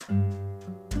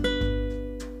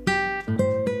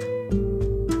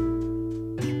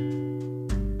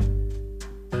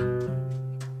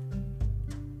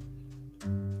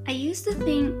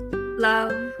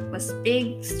love was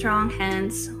big, strong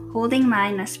hands holding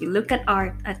mine as we look at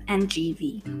art at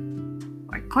NGV,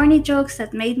 or corny jokes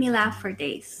that made me laugh for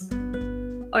days,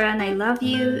 or an I love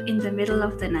you in the middle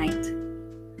of the night,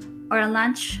 or a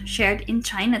lunch shared in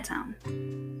Chinatown.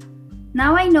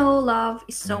 Now I know love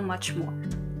is so much more.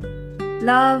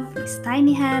 Love is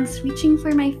tiny hands reaching for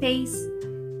my face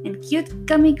and cute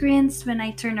gummy grins when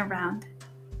I turn around.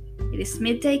 It is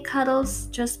midday cuddles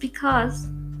just because,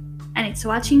 and it's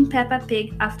watching Peppa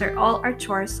Pig after all our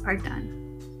chores are done.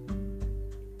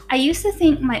 I used to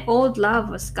think my old love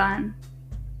was gone,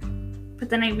 but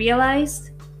then I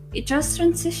realized it just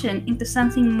transitioned into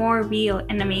something more real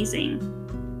and amazing.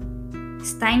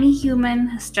 This tiny human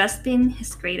has just been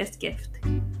his greatest gift.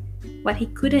 What he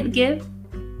couldn't give,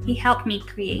 he helped me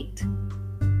create.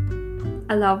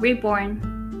 A Love Reborn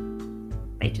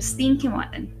by Justine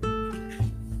Kimoden.